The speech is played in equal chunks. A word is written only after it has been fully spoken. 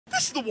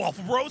This is the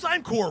Waffle Bros.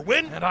 I'm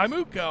Corwin. And I'm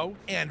Uko.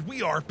 And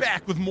we are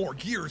back with more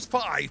Gears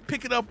 5,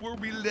 picking up where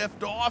we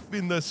left off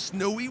in the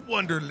snowy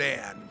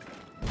wonderland.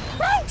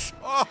 Ouch!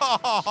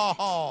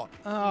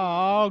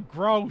 Oh,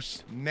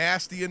 gross.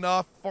 Nasty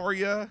enough for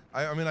you?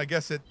 I mean, I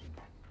guess it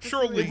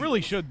surely... It really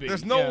should be.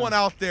 There's no one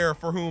out there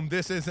for whom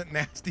this isn't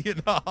nasty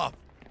enough.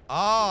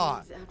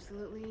 Ah. It's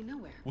absolutely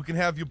nowhere. We can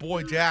have your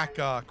boy Jack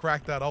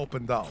crack that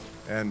open, though.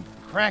 And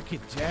crack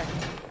it, Jack.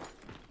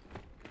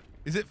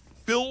 is it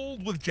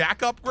filled with Jack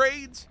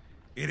upgrades?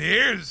 It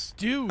is.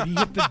 Dude, he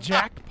hit the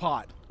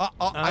jackpot.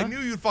 I knew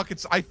you'd fucking.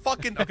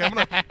 Okay,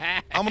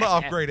 I'm gonna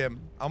upgrade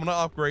him. I'm gonna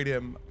upgrade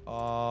him.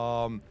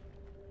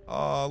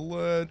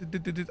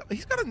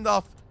 He's got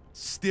enough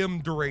stim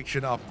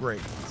duration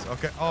upgrades.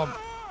 Okay. What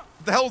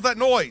the hell is that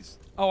noise?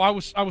 Oh, I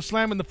was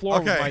slamming the floor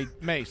with my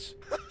mace.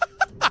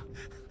 I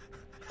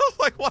was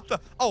like, what the?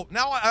 Oh,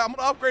 now I'm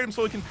gonna upgrade him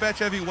so he can fetch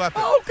heavy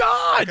weapons. Oh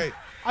God! Okay.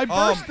 I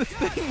burst the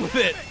thing with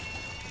it.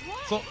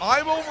 So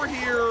I'm over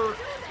here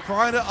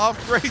trying to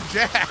upgrade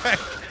Jack.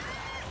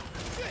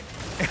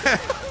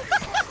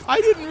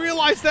 I didn't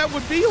realize that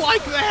would be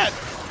like that.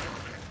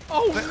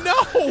 Oh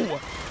no!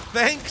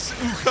 Thanks,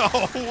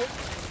 Uko.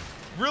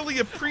 Really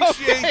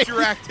appreciate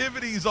your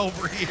activities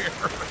over here.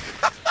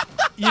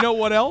 You know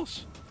what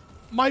else?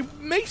 My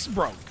mace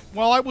broke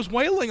while I was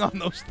wailing on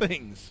those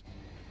things.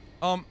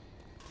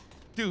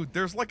 Dude,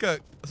 there's like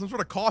some sort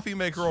of coffee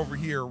maker over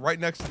here right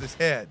next to this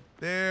head.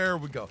 There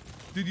we go.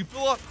 Dude, you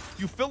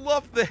fill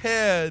up the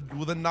head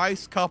with a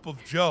nice cup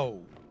of Joe.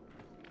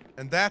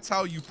 And that's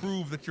how you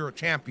prove that you're a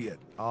champion.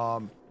 I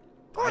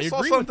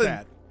agree with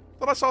that.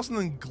 Thought I saw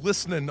something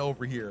glistening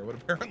over here, but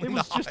apparently It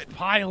was not. just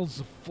piles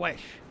of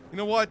flesh. You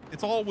know what?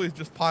 It's always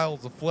just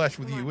piles of flesh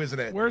with you, isn't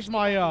it? Where's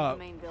my other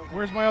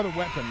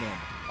weapon then?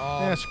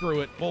 Yeah,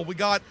 screw it. Well, we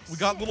got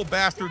little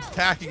bastards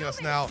attacking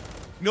us now.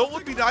 You know what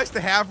would be nice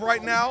to have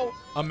right now?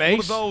 A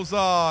mace? One of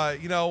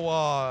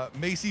those,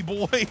 Macy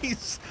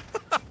boys.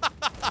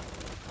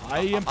 I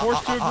am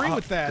forced to agree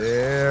with that.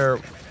 There.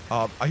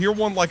 I hear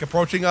one like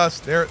approaching us.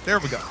 There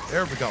we go.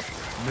 There we go.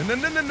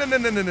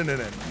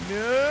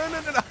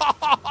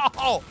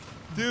 No.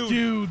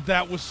 Dude,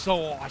 that was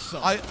so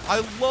awesome. I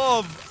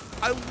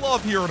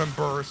love hearing them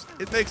burst.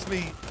 It makes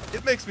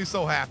me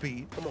so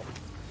happy. Come on.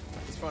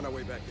 Let's find our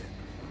way back in.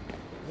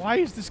 Why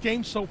is this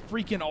game so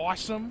freaking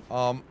awesome?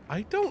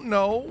 I don't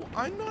know.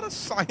 I'm not a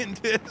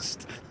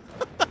scientist.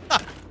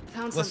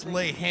 Let's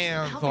lay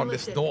hands on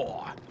this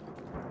door.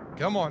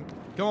 Come on.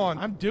 Go on.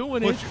 I'm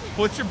doing it.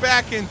 Put your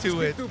back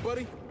into it. Through,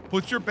 buddy.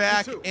 Put your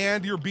back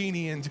and your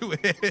beanie into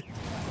it.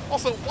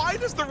 Also, why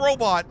does the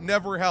robot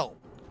never help?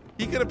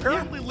 He can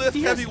apparently lift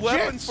heavy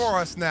weapons for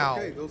us now.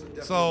 Okay, those are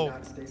definitely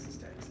not stasis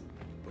tanks.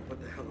 But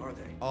what the hell are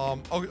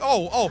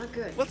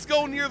they? Let's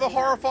go near the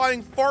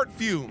horrifying fart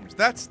fumes.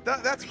 That's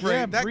great.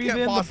 Yeah, that breathe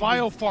can't in the possibly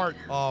bio fart.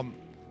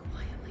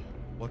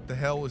 What the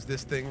hell is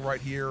this thing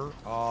right here?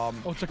 Oh,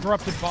 it's a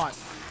corrupted bot.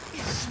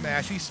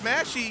 Smashy.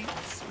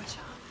 Switch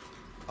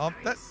off.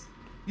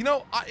 You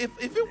know, if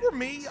it were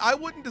me, I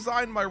wouldn't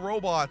design my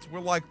robots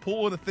where like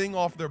pulling a thing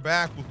off their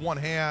back with one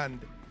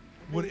hand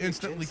would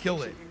instantly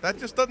kill it. That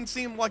just doesn't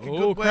seem like a good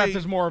way. Oh crap,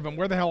 there's more of them.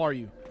 Where the hell are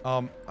you?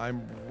 I'm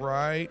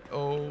right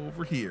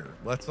over here.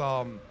 Let's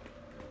want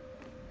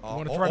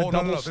to try to double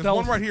no. There's stealth?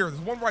 one right here.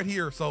 There's one right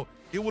here. So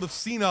it would have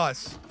seen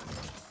us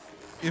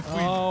if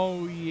we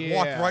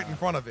walked right in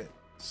front of it.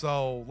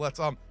 So let's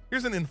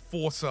here's an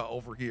enforcer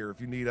over here if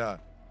you need a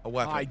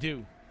weapon. I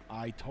do.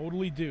 I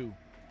totally do.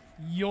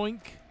 Yoink.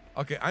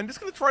 Okay, I'm just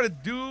gonna try to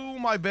do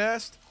my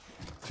best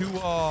to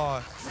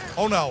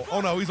oh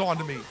no, he's on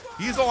to me.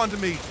 He's on to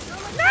me.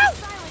 No!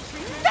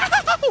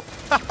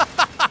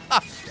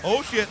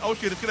 Oh shit,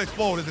 it's gonna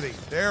explode, isn't he?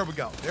 There we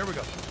go. No.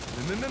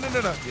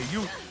 Yeah,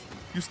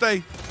 you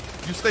stay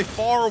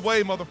far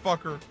away,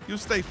 motherfucker. You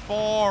stay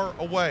far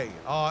away.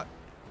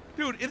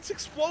 Dude, its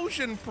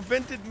explosion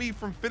prevented me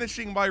from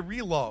finishing my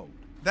reload.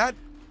 That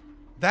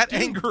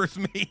angers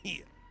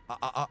me.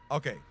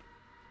 Okay.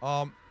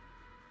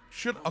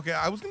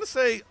 I was gonna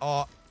say,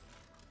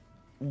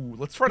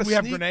 let's try to sneak. We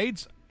have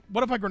grenades?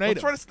 What if I grenade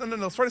him?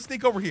 Let's try to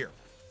sneak over here.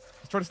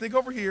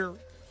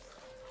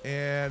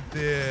 And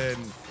then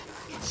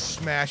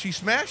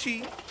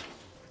smashy.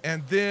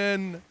 And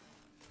then,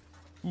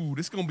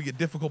 this is gonna be a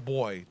difficult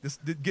boy.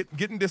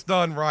 Getting this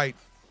done right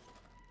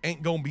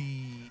ain't gonna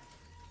be.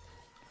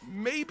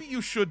 Maybe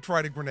you should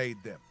try to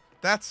grenade them.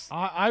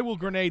 I will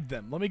grenade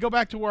them. Let me go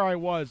back to where I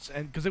was,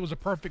 and because it was a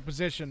perfect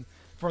position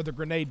for the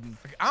grenading.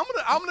 Okay, I'm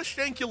gonna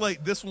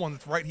shankulate this one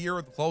that's right here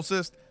at the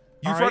closest.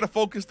 You try right. to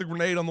focus the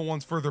grenade on the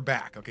ones further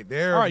back. Okay,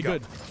 there we go.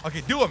 Good.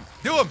 Okay, do him.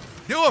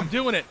 I'm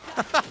doing it.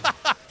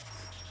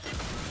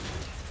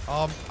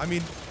 I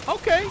mean,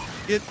 okay.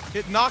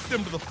 It knocked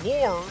him to the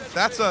floor.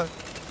 That's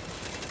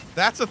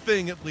a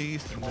thing at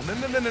least. No.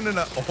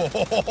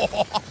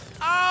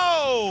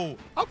 Oh!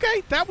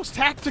 Okay, that was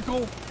tactical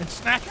and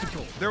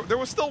snacktical. There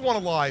was still one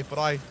alive, but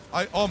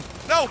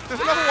no, there's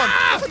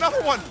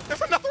another one.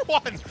 There's another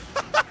one.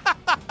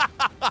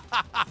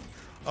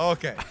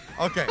 Okay.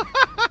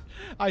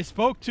 I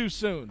spoke too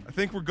soon. I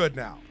think we're good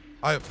now.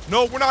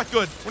 No, we're not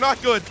good. We're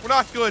not good. We're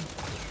not good.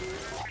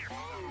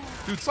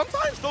 Dude,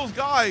 sometimes those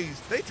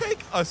guys, they take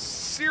a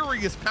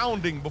serious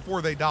pounding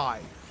before they die.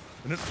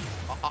 And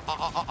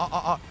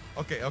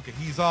okay,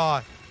 he's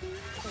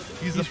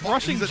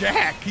rushing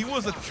Jack. He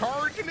was a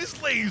charge in his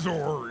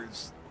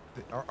lasers.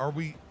 Are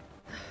we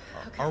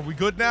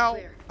good now?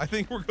 Clear. I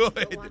think we're good.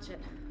 Go watch it.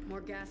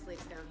 More gas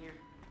leaks down here.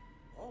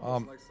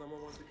 Like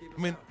someone wants to keep us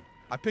I mean, out.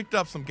 I picked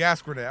up some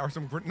gas grenade, or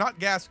some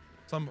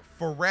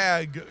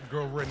frag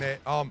grenade.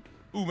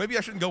 Ooh, maybe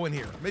I shouldn't go in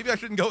here.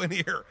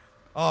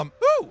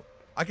 Ooh,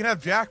 I can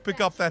have Jack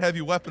pick up that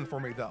heavy weapon for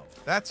me though.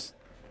 That's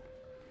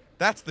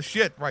the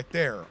shit right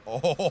there.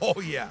 Oh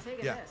yeah,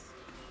 Take yeah. this.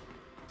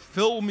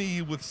 Fill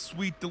me with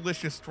sweet,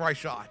 delicious try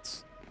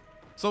shots.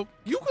 So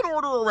you can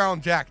order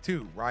around Jack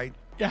too, right?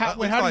 Yeah.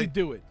 Wait, how do you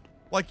do it?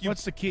 Like you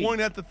What's the key? point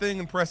at the thing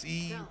and press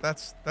E. No.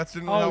 That's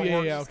generally how Oh it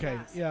works. yeah, okay,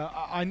 yeah.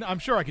 I'm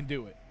sure I can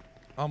do it.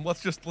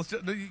 Let's just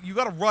you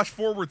gotta rush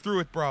forward through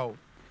it, bro.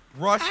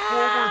 Rush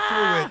forward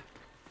through it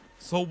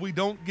so we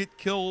don't get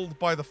killed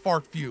by the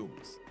fart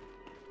fumes.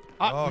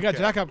 We got Okay.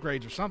 Jack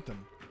upgrades or something.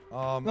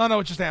 No,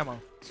 it's just ammo.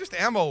 It's just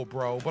ammo,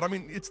 bro, but I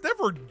mean it's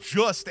never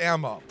just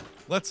ammo.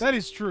 That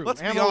is true.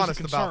 Let's Ammo be is a honest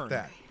about concern.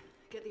 that.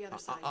 Get the other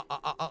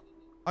side.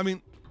 I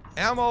mean,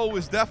 ammo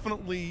is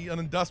definitely an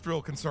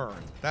industrial concern.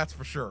 That's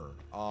for sure.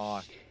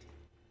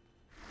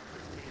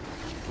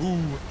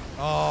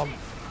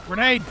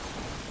 Grenade.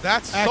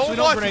 That's Actually, so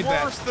don't much grenade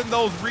that. worse than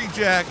those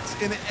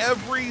rejects in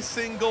every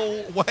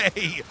single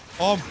way.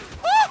 No!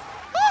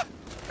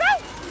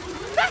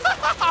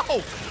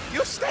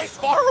 You stay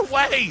far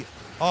away.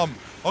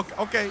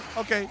 Okay.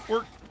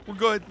 We're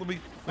good. Let me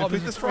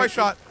pick this try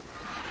shot.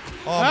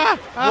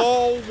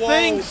 Whoa.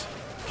 Things.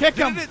 Kick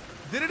him.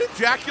 Did it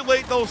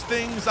ejaculate those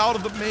things out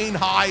of the main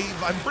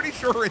hive? I'm pretty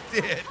sure it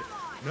did.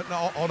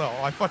 No, oh no,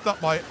 I fucked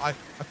up my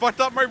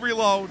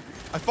reload.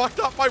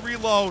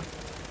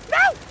 No!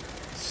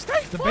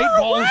 Stay The far bait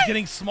ball away! is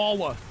getting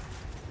smaller.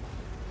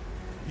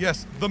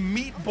 Yes, the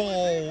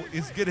meatball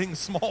is getting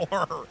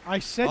smaller. I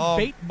said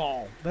bait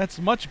ball. That's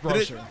much Did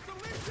it- grosser.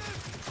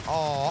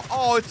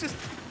 Oh,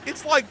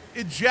 it's like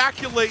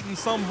ejaculating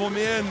some of them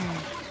in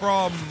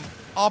from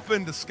up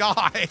in the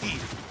sky.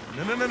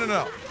 No.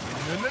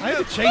 I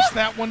had to chase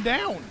that one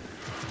down.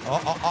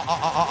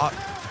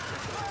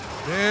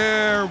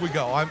 There we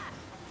go.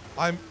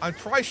 I'm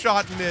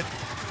try-shotting it.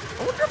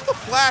 I wonder if the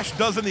flash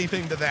does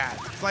anything to that.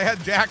 Because I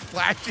had Jack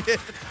flash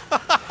it.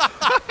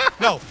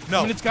 No.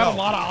 I mean, it's got no. a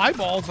lot of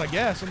eyeballs, I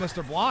guess, unless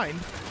they're blind.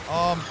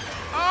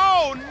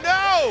 Oh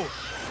no!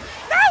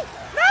 No!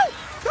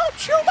 Don't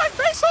chew my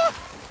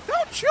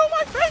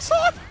face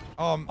off!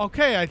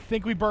 Okay, I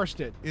think we burst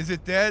it. Is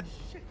it dead?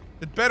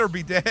 It better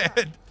be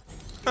dead.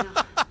 I'd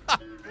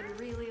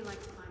really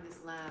like to find this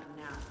lab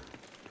now.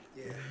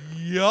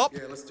 Yup.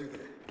 Yeah, let's do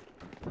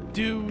that.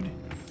 Dude,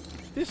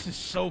 this is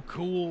so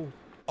cool.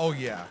 Oh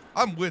yeah,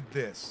 I'm with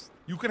this.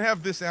 You can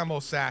have this ammo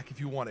sack if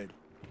you want it.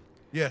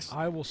 Yes.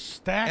 I will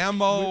stack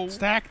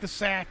the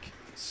sack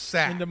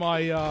into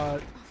my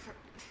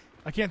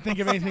I can't think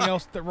of anything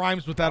else that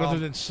rhymes with that other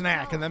than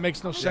snack, and that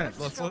makes no sense.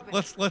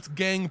 Let's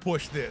gang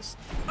push this.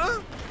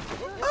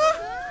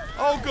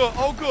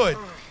 Oh good.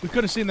 We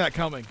could have seen that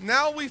coming.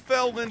 Now we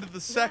fell into the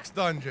sex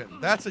dungeon.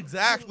 That's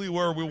exactly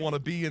where we want to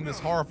be in this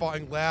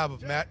horrifying lab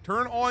of Matt.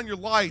 Turn on your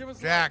light,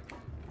 Jack.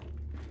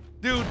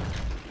 Dude,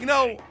 you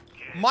know,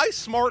 my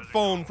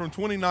smartphone from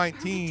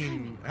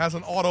 2019 has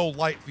an auto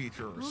light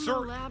feature.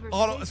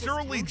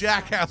 Surely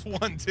Jack has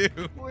one too.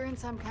 We're in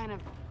some kind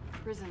of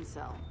prison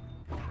cell.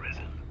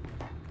 Prison?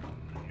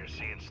 You're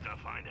seeing stuff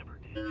I never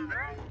did.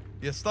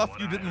 Yeah, stuff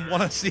you didn't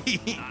want to see.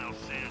 Niall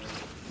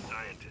Sampson, the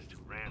scientist who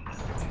ran this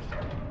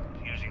place,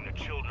 using the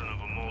children of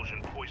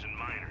emulsion poison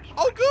miners. for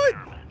Oh, good.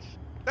 experiments.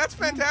 That's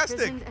fantastic.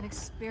 Imprisoned and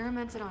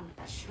experimented on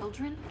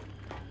children?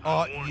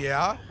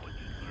 Yeah.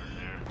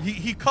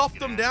 He cuffed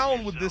them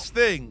down with this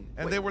thing,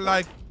 and they were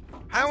like,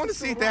 I want to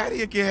see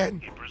Daddy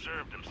again. He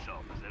preserved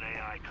himself as an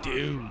AI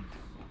Dude. construct.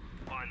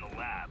 Find the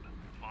lab.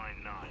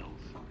 Find Niles.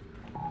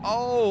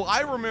 Oh, I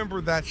remember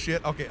that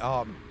shit. Okay,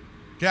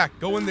 Jack,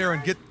 go in there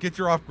and get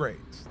your upgrades.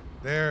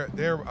 There.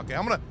 Okay,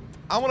 I'm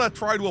gonna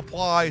try to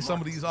apply some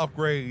of these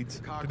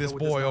upgrades to this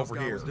boy over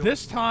here.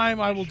 This time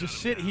I will just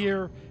sit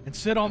here and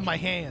sit on my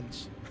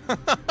hands. Stuff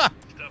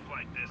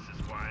like this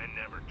is why I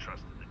never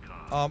trusted the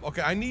cops.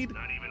 Okay, I need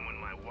Not even when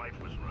my wife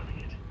was running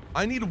it.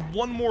 I need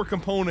one more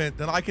component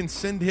that I can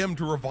send him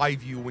to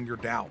revive you when you're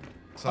down.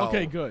 So,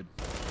 Okay, good.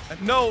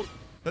 Note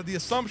that the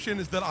assumption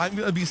is that I'm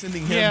gonna be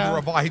sending him to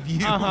revive you.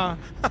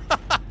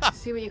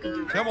 See what you can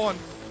do. Come on,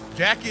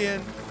 Jack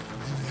in.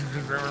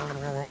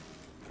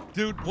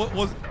 Dude, what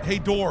was? Hey,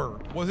 Door,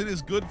 was it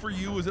as good for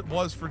you as it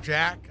was for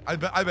Jack? I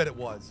bet it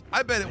was.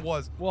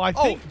 Well, I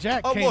think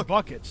Jack came look,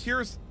 buckets.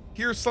 Here's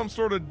some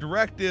sort of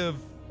directive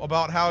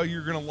about how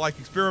you're gonna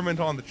experiment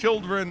on the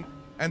children,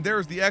 and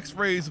there's the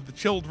X-rays of the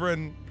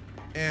children,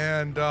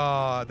 and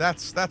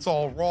that's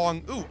all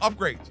wrong. Ooh,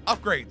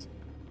 upgrades.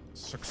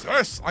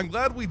 Success! I'm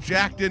glad we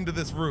jacked into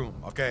this room.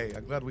 Okay,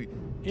 I'm glad we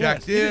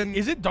jacked in.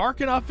 Is it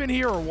dark enough in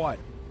here or what?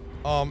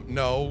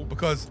 No,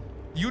 because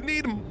You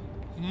need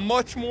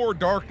much more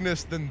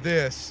darkness than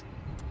this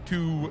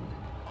to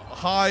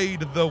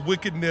hide the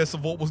wickedness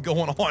of what was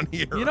going on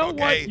here. You know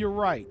okay? what? You're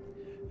right.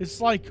 It's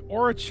like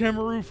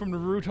Orochimaru from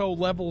Naruto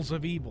levels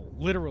of evil,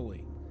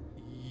 literally.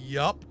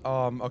 Yup.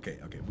 Okay.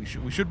 We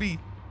should be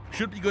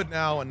good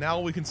now, and now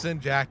we can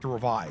send Jack to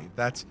revive.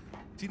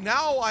 See,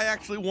 now I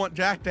actually want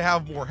Jack to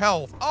have more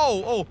health.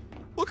 Oh,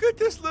 look at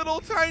this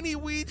little tiny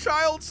wee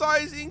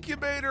child-size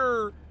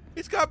incubator.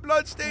 It's got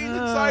blood stains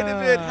inside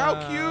of it. How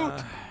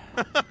cute.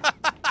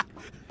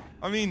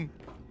 I mean,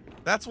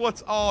 that's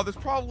what's,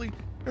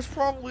 there's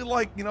probably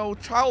like, you know,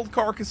 child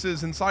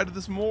carcasses inside of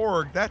this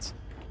morgue. That's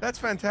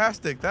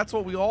fantastic. That's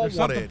what we all There's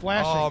wanted. Something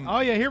flashing. Oh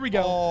yeah, here we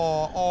go.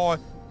 Oh,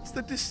 it's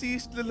the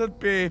deceased little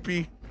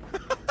baby.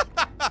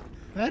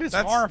 That's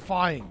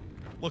horrifying.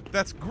 Look,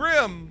 that's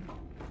grim,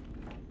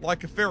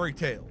 like a fairy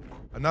tale.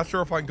 I'm not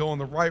sure if I can go in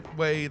the right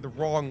way, the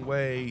wrong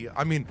way.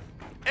 I mean,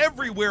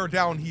 everywhere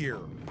down here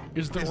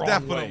is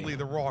definitely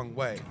the wrong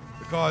way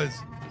because,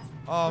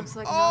 Looks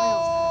like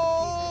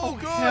oh,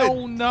 good.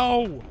 Hell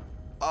no.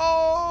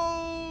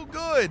 Oh,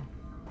 good.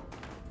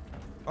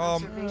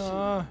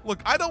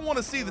 Look, I don't want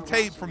to see the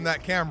tape from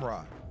that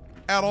camera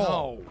at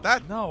all.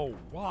 No,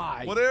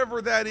 why?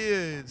 Whatever that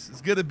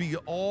is gonna be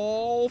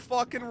all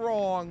fucking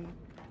wrong.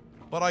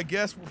 But I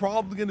guess we're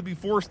probably gonna be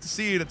forced to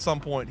see it at some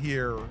point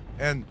here,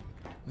 and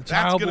the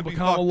child will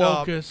become a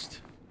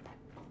locust.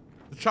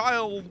 The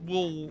child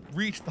will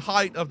reach the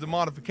height of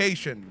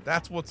demonification.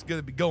 That's what's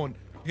gonna be going.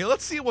 Okay,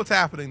 let's see what's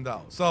happening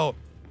though. So,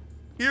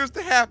 here's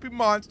the happy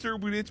monster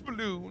with its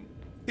balloon.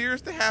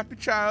 Here's the happy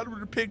child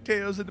with the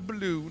pigtails and the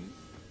balloon.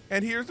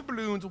 And here's the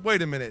balloons.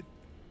 Wait a minute.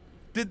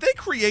 Did they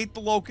create the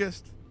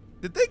locust?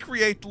 Did they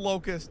create the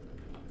locust?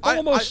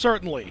 Almost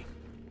certainly.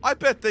 I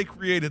bet they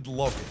created the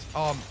locust.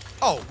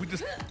 We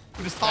just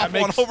hop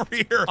on over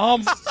here.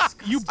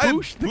 You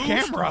booshed the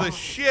camera. The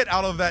shit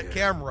out of that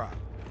camera.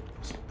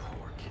 Those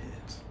poor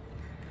kids.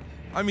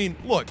 I mean,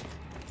 look.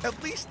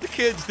 At least the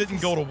kids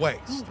didn't go to waste.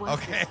 Who was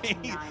Okay.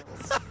 this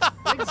Niles?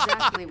 What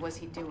exactly was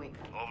he doing?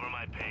 Over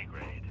my pay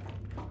grade.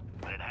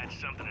 But it had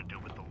something to do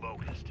with the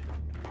locust.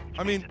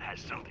 I mean, It has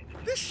something to do.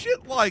 this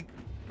shit like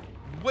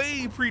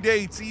way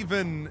predates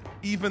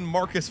even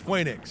Marcus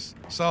Phoenix.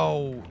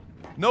 So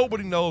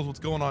nobody knows what's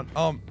going on.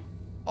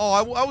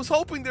 I was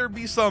hoping there'd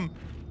be some,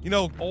 you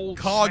know, old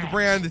COG snacks.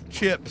 brand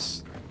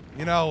chips.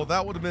 You know,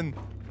 that would have been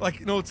like,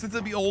 you know, since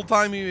it'd be old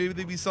timey, maybe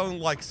they'd be selling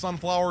like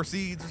sunflower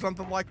seeds or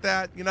something like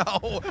that. You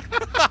know.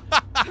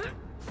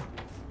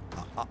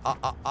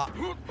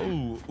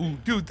 Ooh,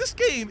 dude, this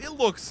game, it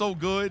looks so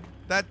good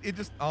that it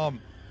just oh,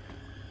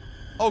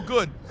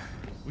 good.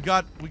 We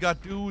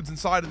got dudes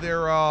inside of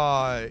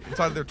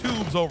their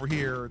tubes over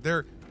here.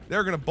 They're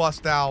gonna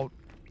bust out,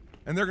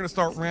 and they're gonna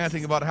start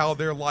ranting about how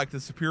they're like the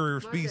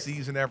superior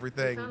species and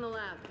everything. Found the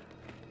lab.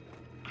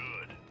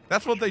 Good.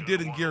 That's what they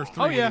did in Gears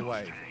 3 Oh, yeah.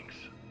 anyway. Thanks.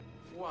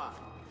 Wow.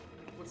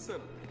 What's in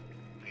it?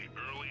 The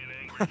early and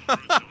angry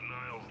fruits of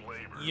Niles'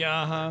 labor.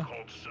 Yeah, huh?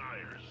 Called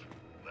sires.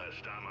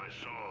 Last time I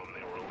saw them,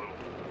 they were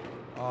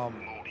a little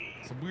moody.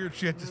 Some weird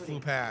shit just flew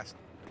past.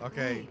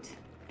 Okay. Wait.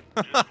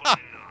 Just like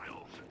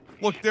Niles.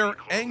 Look, they're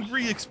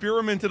angry,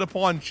 experimented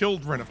upon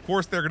children. Of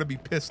course, they're gonna be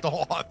pissed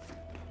off.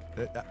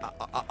 You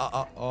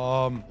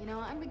know,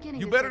 I'm beginning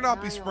You to better think not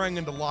be Niles sprung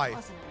into life.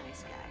 wasn't a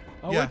nice guy.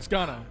 Oh, Yeah. it's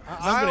gonna.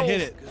 I'm gonna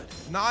hit it.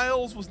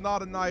 Niles was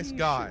not a nice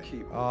guy.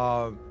 keep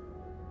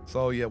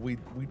So yeah,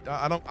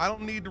 I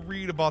don't need to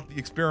read about the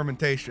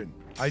experimentation.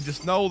 I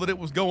just know that it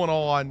was going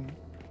on,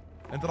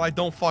 and that I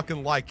don't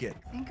fucking like it.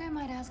 I think I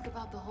might ask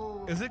about the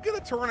whole. Is it gonna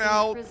turn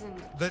out imprisoned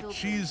that children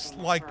she's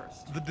thing like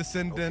first. the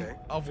descendant Okay.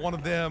 of one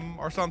of them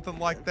or something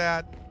like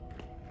that?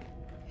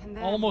 And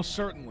then, Almost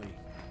certainly.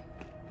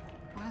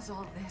 What does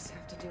all this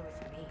have to do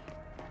with me?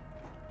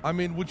 I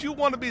mean, would you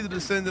want to be the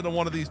descendant of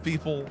one of these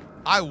people?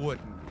 I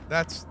wouldn't.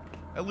 That's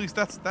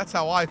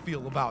how I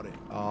feel about it.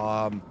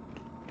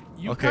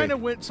 You Okay. kind of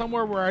went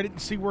somewhere where I didn't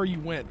see where you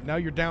went. Now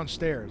you're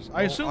downstairs.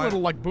 I assume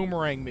it'll like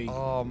boomerang me.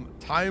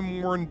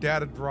 Time-worn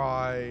data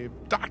drive.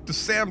 Dr.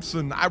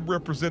 Sampson, I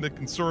represent a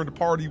concerned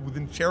party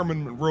within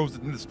Chairman Monroe's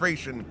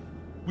administration.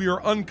 We are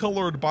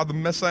uncolored by the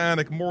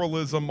messianic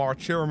moralism our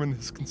chairman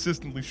has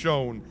consistently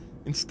shown.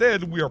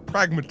 Instead, we are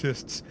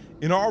pragmatists.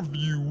 In our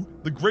view,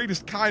 the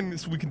greatest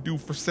kindness we can do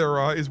for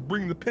Sarah is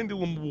bring the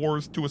pendulum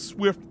wars to a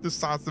swift,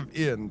 decisive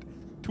end.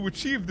 To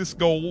achieve this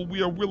goal,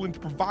 we are willing to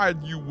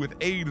provide you with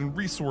aid and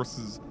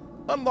resources.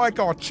 Unlike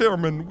our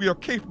chairman, we are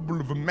capable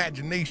of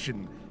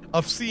imagination,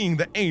 of seeing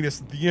the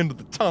anus at the end of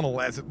the tunnel,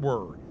 as it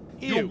were.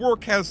 Your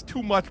work has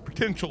too much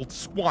potential to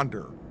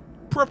squander.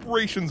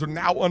 Preparations are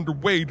now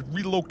underway to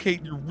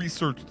relocate your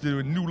research to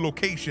a new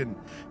location,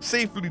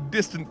 safely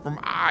distant from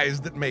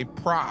eyes that may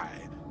pry.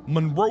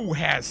 Monroe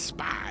has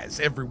spies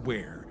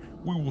everywhere.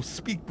 We will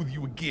speak with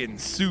you again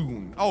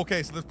soon.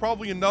 Okay, so there's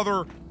probably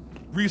another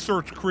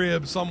research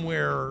crib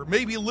somewhere,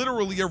 maybe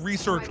literally a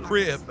research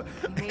crib.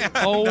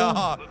 Oh,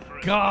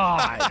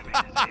 God.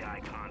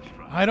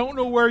 I don't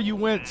know where you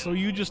went, so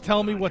you just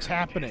tell me what's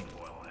happening.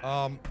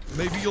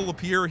 Maybe you'll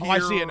appear here I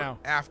see it now.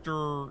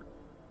 after.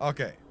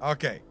 Okay.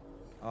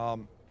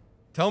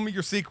 Tell me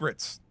your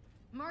secrets.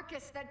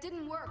 Marcus, that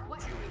didn't work.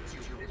 What?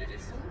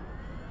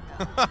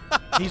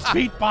 He's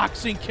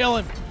beatboxing. Kill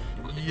him.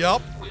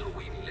 Yup. Will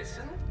we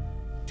listen?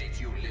 Did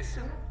you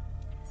listen?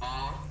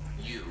 Are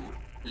you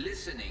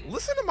listening?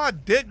 Listen to my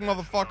dick,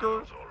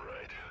 motherfucker. It's all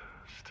right.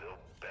 Still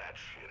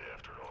batshit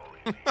after all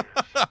these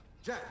years.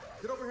 Jack,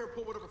 get over here and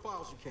pull whatever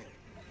files you can.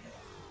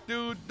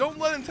 Dude, don't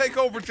let him take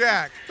over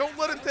Jack. Don't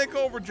let him take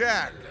over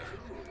Jack.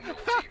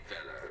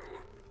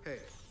 Hey,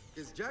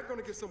 is Jack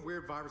gonna get some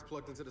weird virus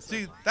plugged into the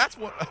See, server? that's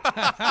what.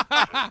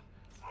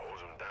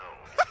 Hose him down.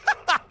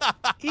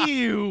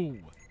 Ew.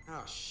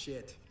 Oh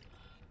shit.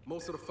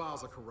 Most of the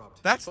files are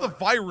corrupt. That's the But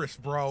virus,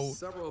 bro.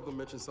 several of them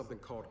mention something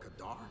called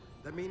Kadar.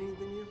 That mean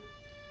anything to you?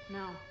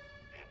 No.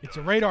 It's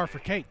a radar for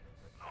Kate.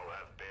 I'll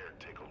have Bear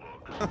take a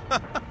look.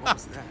 What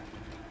was that?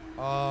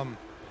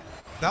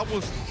 That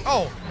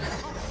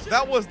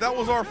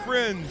was our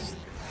friends,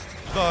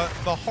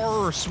 the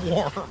horror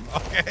swarm.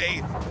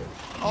 Okay.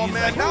 Oh He's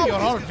man, like, now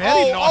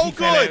oh,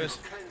 good.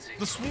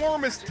 The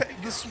swarm is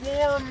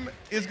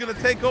gonna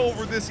take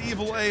over this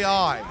evil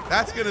AI.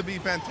 That's gonna be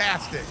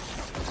fantastic.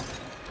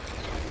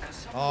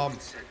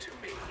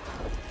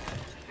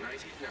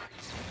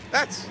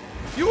 That's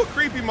you a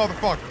creepy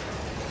motherfucker.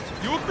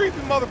 You a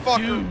creepy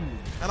motherfucker. Dude.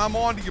 And I'm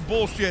on to your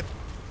bullshit.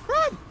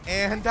 Run!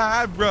 And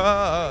I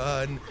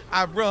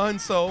run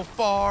so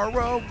far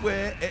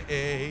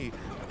away.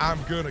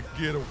 I'm gonna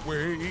get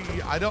away.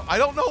 I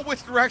don't know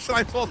which direction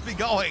I'm supposed to be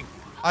going.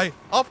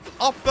 Up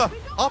the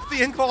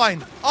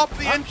incline. Up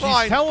the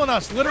incline. She's telling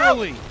us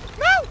literally.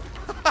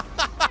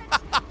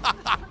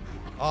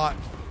 No!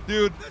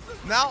 Dude,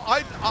 now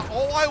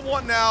all I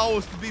want now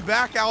is to be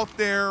back out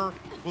there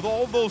with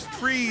all those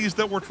trees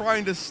that were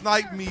trying to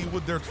snipe me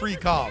with their tree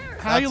comm.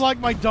 How you like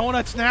my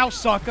donuts now,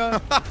 sucker?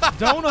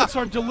 Donuts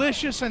are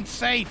delicious and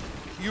safe.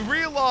 You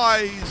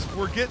realize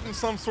we're getting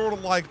some sort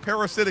of like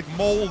parasitic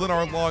mold in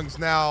our lungs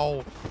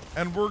now,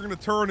 and we're gonna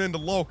turn into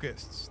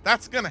locusts.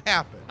 That's gonna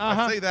happen.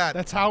 I say that.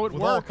 That's how it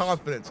with works. all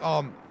confidence.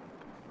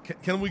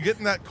 Can we get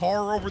in that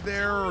car over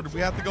there, or do we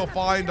have to go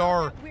find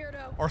our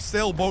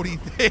sailboaty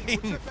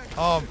thing?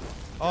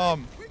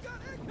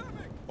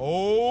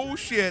 Oh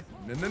shit!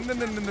 No.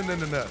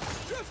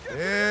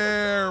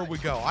 There we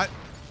go. I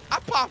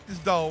popped this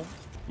dome.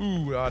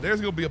 Ooh,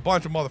 there's gonna be a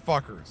bunch of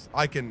motherfuckers.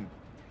 I can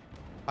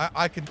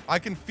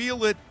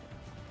feel it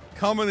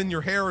coming in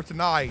your hair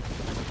tonight.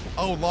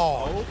 Oh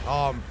Lord.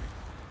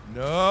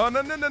 No.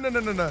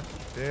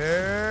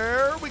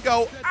 There we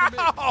go.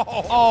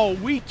 Ow! Oh,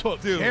 we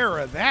took care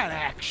of that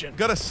action.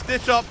 Gotta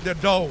stitch up their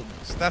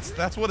domes.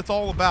 That's what it's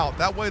all about.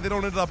 That way they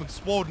don't end up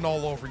exploding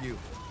all over you.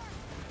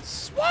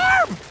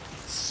 Swarm!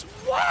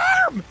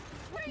 Swarm!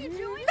 What are you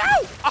doing?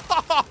 No!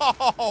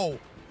 Oh!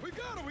 We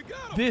got him.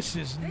 This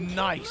is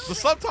nice. The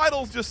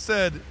subtitles just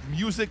said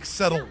music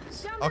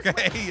settles.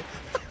 Okay.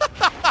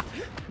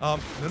 No.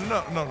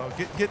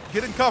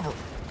 Get in cover.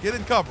 Get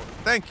in cover.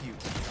 Thank you.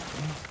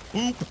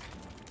 Boop.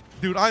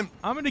 Dude, I'm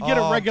gonna get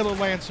a regular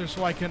Lancer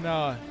so I can,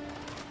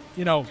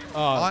 please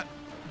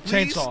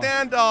chainsaw.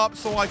 stand up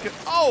so I can.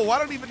 Oh, I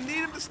don't even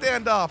need him to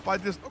stand up. I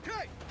just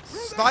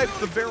sniped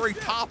the very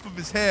top of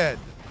his head.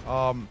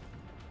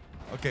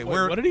 Okay, Wait,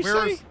 what did he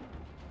say?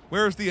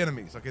 Where's the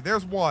enemies? Okay,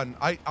 there's one.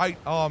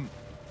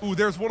 Ooh,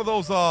 there's one of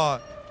those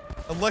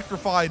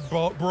electrified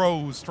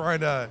bros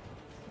trying to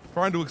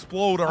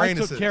explode our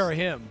anuses. I took care of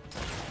him.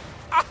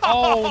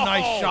 Oh,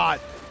 nice shot.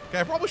 Okay,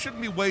 I probably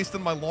shouldn't be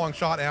wasting my long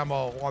shot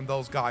ammo on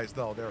those guys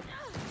though.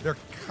 They're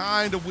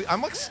kind of weak.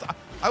 I'm like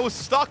I was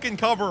stuck in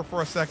cover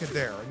for a second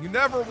there, and you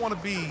never want to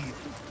be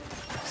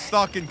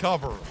stuck in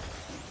cover.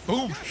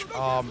 Boosh.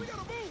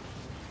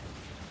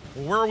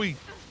 Where are we?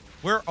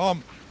 Where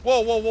Whoa!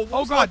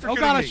 Oh god! Oh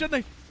god! I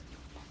shouldn't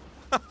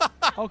have.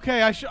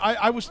 Okay,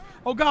 I was.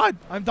 Oh god!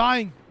 I'm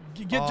dying.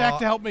 Get Jack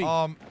to help me.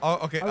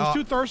 Okay. I was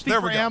too thirsty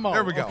for ammo.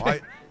 There we go.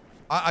 Okay.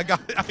 I got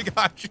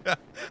you.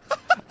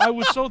 I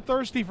was so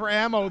thirsty for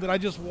ammo that I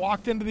just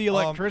walked into the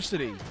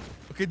electricity.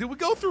 Okay, did we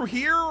go through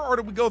here or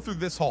did we go through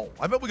this hole?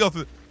 I bet we go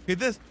through.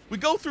 Okay, we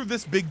go through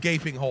this big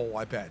gaping hole.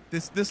 I bet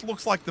this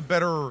looks like the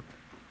better of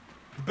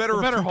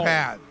two hole.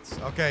 paths.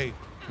 Okay.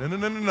 No.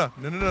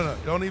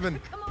 Don't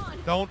even.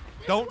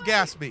 Don't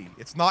gas me.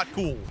 It's not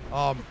cool.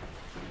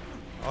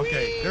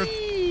 Okay.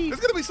 There's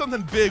gonna be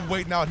something big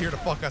waiting out here to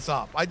fuck us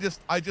up. I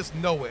just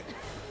know it.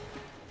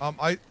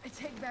 I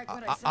take back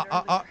what I said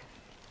earlier.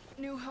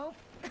 New Hope,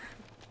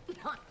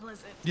 not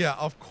pleasant. Yeah,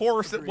 of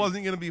course it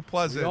wasn't going to be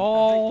pleasant. We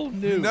all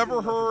knew. You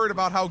never heard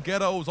about how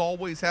ghettos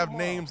always have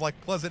names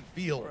like Pleasant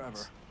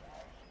Fields.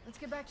 Let's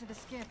get back to the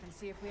skiff and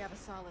see if we have a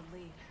solid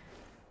lead.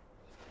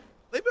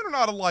 They better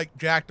not have, like,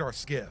 jacked our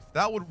skiff.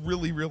 That would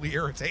really, really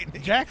irritate me.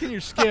 Jacking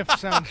your skiff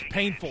sounds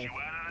painful.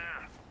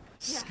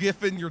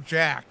 Skiffing your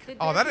jack.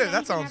 Oh,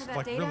 that sounds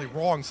like really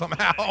wrong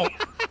somehow.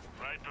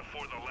 Right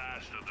before the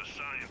last of the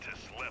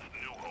scientists left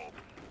New Hope,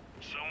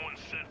 someone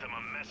sent them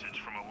a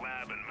message from a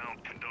lab in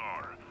Mount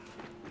Kadar,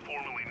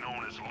 formerly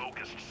known as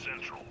Locust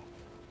Central.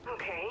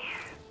 Okay.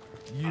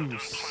 You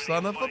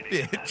son of a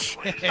bitch.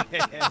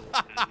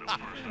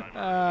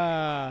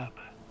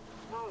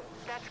 Well,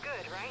 that's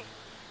good, right?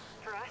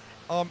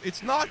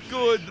 It's not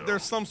good that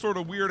there's some sort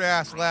of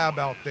weird-ass lab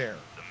out there.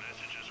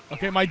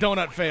 Okay, my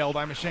donut failed.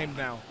 I'm ashamed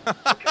now.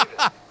 Okay,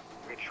 then.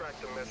 We track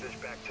the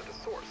message back to the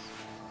source.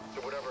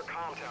 So whatever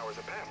comm towers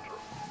it passed through.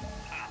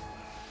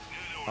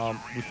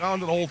 We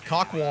found an old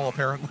cock wall,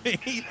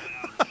 apparently.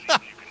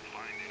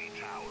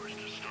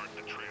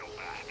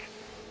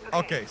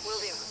 Okay,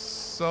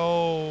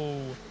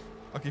 so...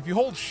 Okay, if you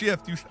hold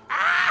shift, you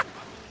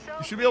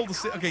should be able to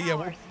see... Okay,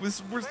 yeah,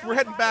 we're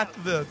heading back to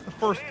the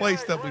first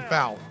place that we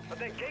found.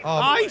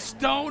 Ice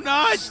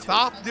donuts!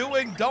 Stop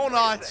doing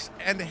donuts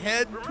and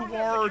head to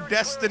our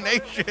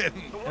destination.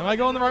 Am I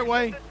going the right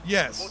way?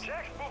 Yes. Well,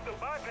 Jack spoofed the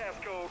bypass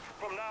code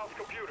from Niles'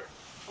 computer.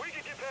 We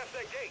can get past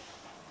that gate.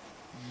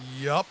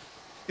 Yup.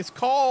 It's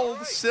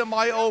called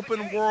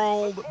semi-open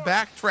world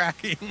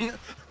backtracking.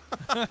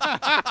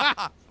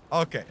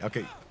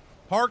 Okay.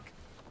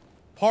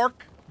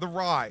 Park the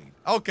ride.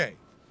 Okay.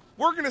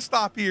 We're going to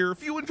stop here.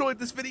 If you enjoyed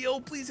this video,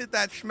 please hit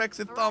that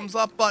schmexit thumbs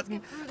up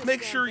button.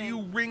 Make sure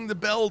you ring the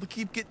bell to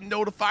keep getting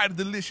notified of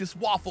delicious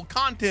waffle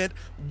content.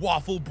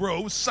 Waffle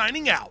Bros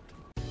signing out.